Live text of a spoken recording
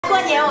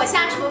年我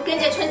下厨，跟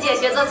着春姐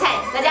学做菜。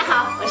大家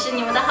好，我是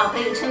你们的好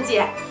朋友春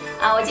姐。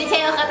我今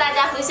天要和大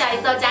家分享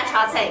一道家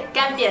常菜——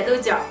干煸豆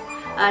角。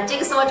这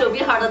个是我准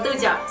备好的豆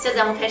角，现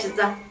在我们开始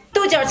做。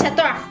豆角切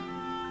段，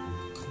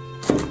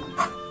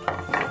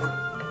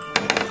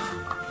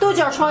豆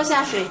角焯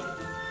下水，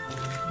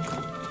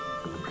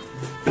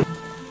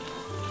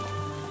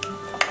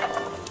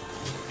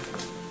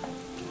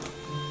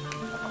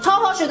焯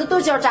好水的豆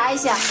角炸一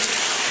下。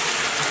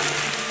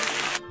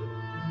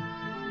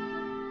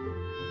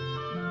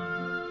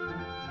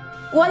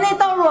锅内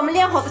倒入我们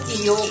炼好的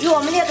底油，用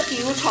我们炼的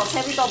底油炒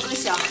菜味道更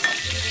香。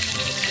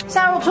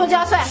下入葱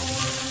姜蒜，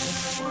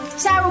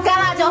下入干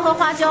辣椒和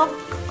花椒，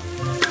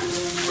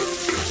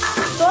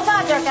多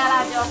放点干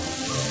辣椒。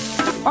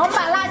我们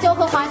把辣椒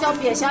和花椒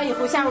煸香以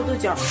后，下入豆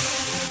角，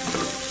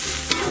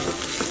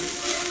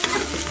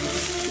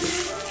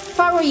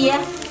放入盐，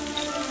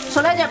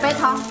少来点白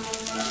糖，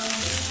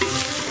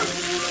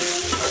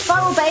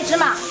放入白芝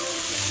麻。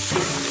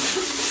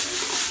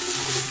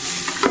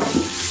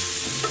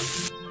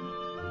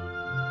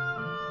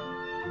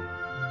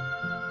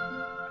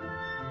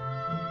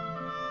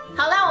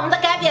好了，我们的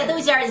干煸豆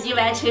角已经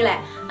完成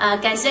了。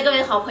感谢各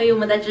位好朋友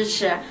们的支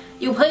持。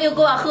有朋友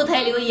给我后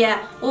台留言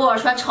问我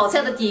说炒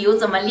菜的底油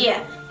怎么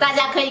炼，大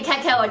家可以看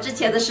看我之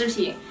前的视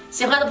频。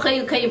喜欢的朋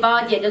友可以帮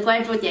我点个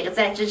关注，点个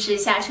赞，支持一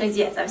下春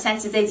姐。咱们下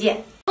期再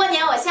见。过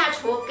年我下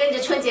厨，跟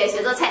着春姐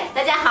学做菜。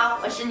大家好，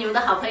我是你们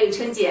的好朋友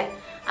春姐。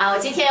我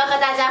今天要和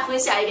大家分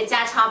享一个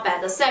家常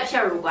版的蒜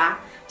片乳瓜。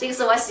这个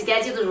是我洗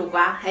干净的乳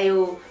瓜，还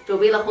有准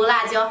备了红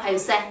辣椒，还有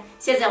蒜。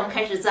现在我们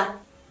开始做。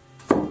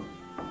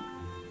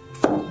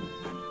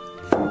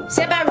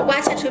先把乳瓜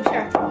切成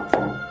片儿，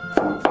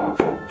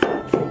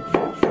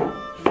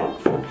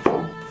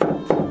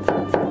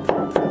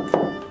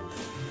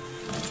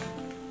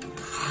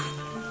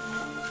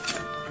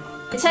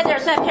切点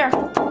蒜片儿，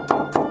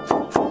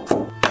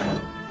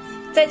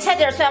再切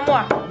点蒜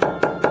末，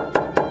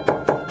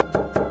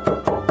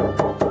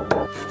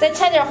再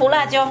切点红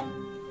辣椒。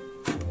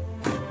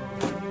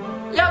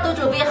料都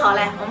准备好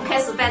了，我们开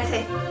始拌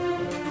菜。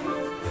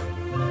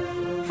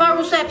放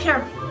入蒜片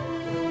儿、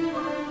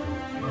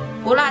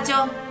红辣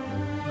椒、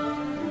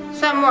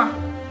蒜末，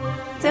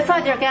再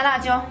放点干辣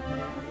椒。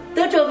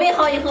都准备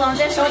好以后，我们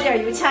再烧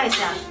点油炝一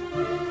下。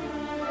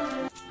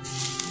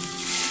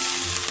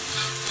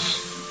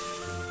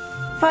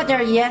放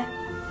点盐、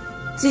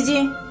鸡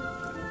精、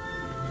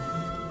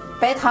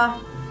白糖、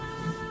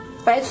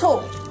白醋，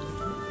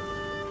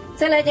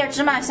再来点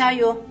芝麻香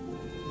油。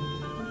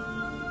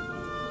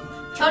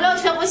调料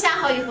全部下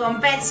好以后，我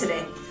们拌起来。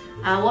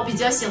我比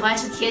较喜欢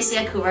吃甜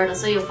咸口味的，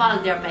所以我放了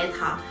点白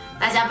糖。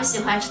大家不喜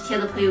欢吃甜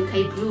的朋友可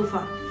以不用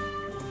放。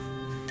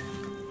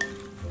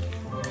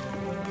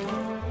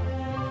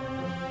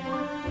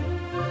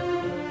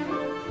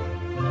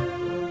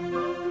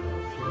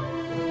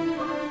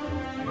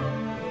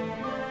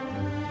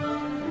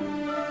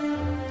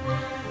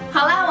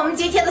好了，我们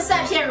今天的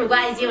蒜片乳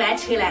瓜已经完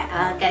成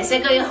了。感谢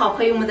各位好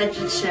朋友们的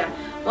支持。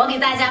我给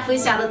大家分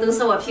享的都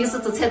是我平时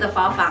做菜的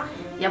方法，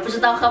也不知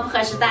道合不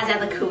合适大家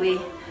的口味。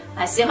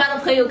喜欢的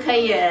朋友可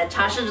以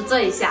尝试着做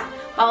一下。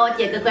帮我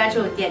点个关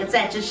注，点个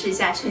赞，支持一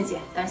下春姐。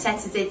咱们下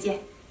期再见。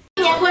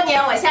今年过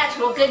年我下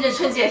厨，跟着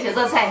春姐学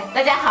做菜。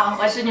大家好，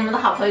我是你们的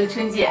好朋友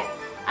春姐。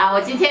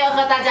我今天要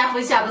和大家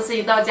分享的是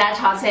一道家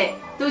常菜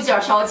——豆角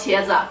烧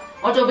茄子。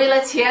我准备了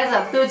茄子、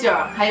豆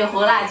角还有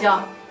红辣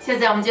椒。现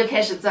在我们就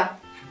开始做。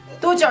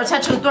豆角切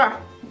成段，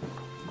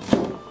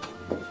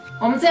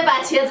我们再把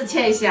茄子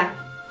切一下，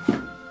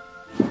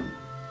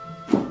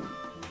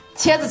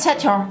茄子切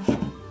条。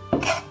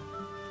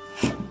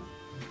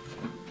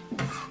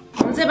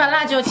再把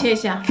辣椒切一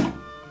下。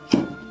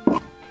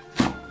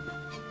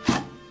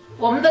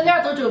我们的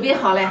料都准备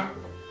好了，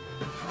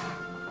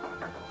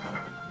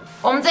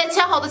我们在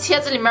切好的茄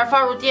子里面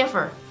放入淀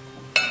粉，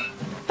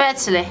拌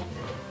起来，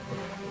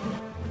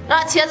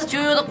让茄子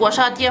均匀的裹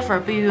上淀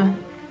粉备用。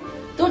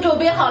都准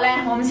备好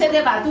了，我们现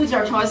在把豆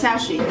角焯下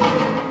水，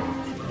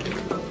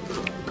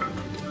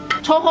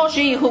焯好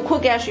水以后控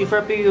干水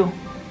分备用。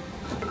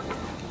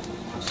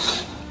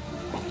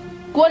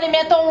锅里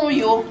面倒入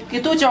油，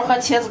给豆角和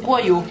茄子过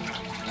油。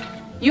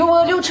油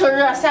温6成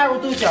热，下入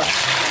豆角，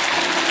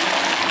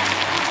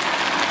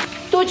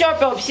豆角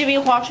表皮微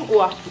黄出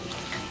锅，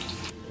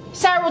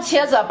下入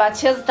茄子，把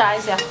茄子炸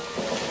一下，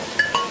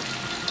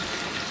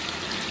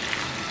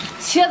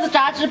茄子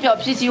炸至表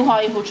皮金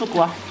黄以后出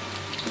锅，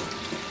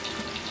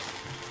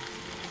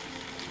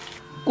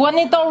锅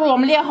内倒入我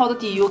们炼好的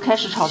底油，开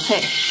始炒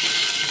菜，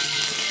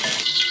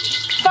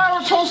放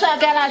入葱蒜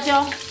干辣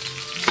椒，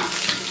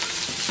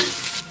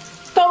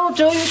倒入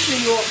蒸鱼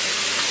豉油，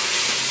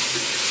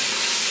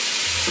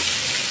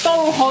倒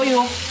入蚝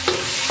油，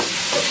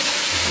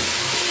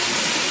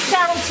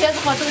下入茄子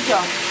和豆角，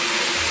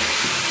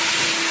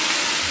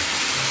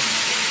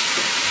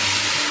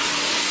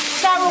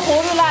下入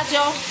红绿辣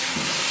椒，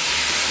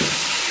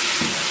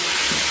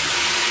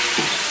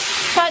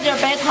放点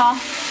白糖，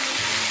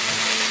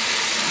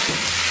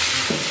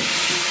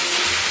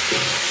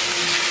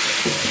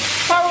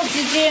放入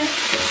鸡精，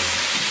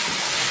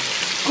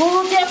投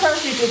入2份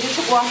水就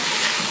出锅。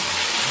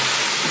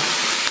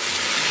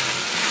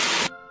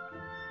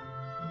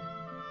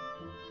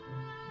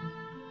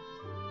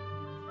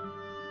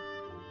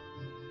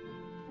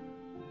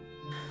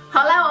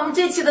好了，我们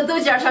这期的豆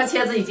角烧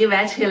茄子已经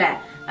完成了。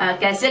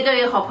感谢各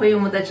位好朋友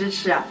们的支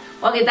持。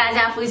我给大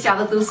家分享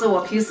的都是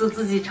我平时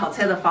自己炒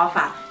菜的方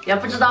法，也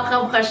不知道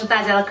合不合适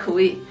大家的口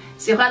味。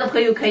喜欢的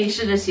朋友可以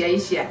试着学一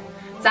学。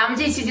咱们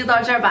这期就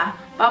到这儿吧，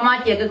帮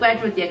忙点个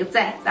关注，点个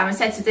赞，咱们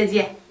下期再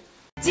见。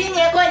今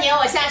年过年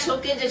我下厨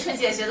跟着春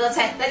姐学做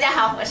菜。大家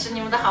好，我是你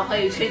们的好朋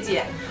友春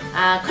姐。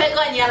快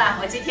过年了，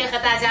我今天和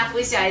大家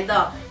分享一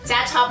道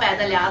家常版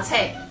的凉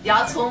菜——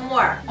洋葱木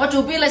耳。我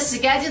准备了洗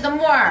干净的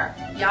木耳、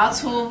洋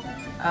葱、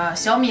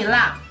小米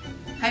辣，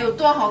还有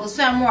剁好的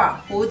蒜末、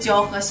胡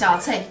椒和香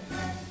菜。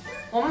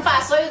我们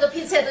把所有的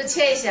配菜都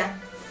切一下，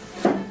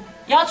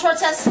洋葱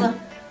切丝，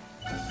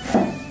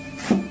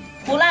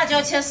胡辣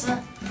椒切丝，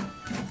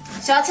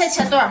香菜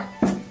切段，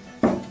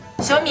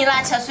小米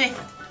辣切碎。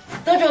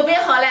都准备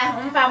好了，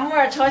我们把木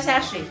耳焯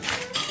下水，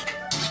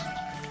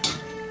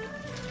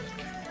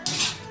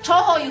焯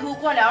好以后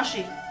过凉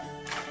水。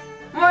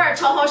木耳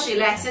焯好水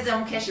了，现在我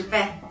们开始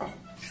拌。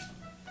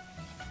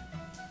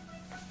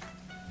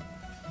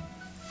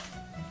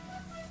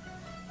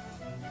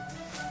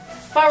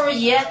放入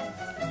盐、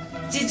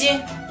鸡精，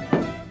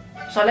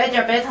少来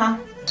点白糖，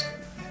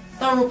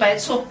倒入白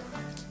醋，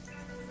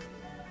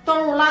倒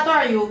入辣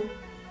段油、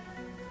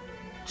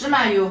芝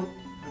麻油。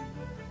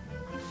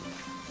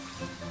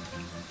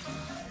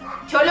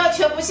调料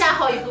全部下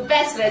好以后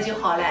拌起来就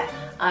好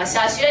了。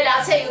想学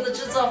凉菜油的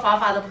制作方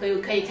法的朋友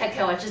可以看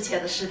看我之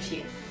前的视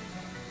频。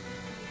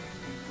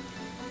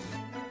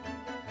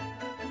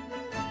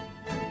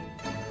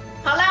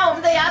好了，我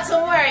们的洋葱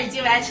木耳已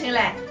经完成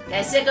了，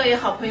感谢各位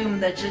好朋友们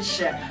的支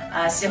持。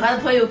喜欢的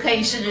朋友可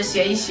以试着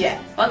学一学。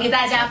我给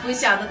大家分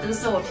享的都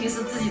是我平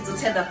时自己做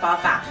菜的方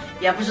法，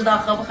也不知道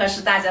合不合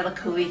适大家的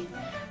口味。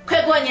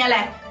快过年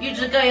了，预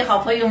祝各位好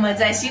朋友们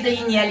在新的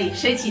一年里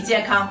身体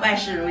健康，万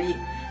事如意。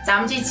咱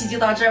们这期就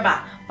到这儿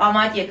吧，帮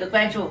忙点个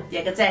关注，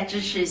点个赞，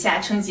支持一下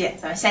春姐，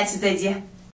咱们下期再见。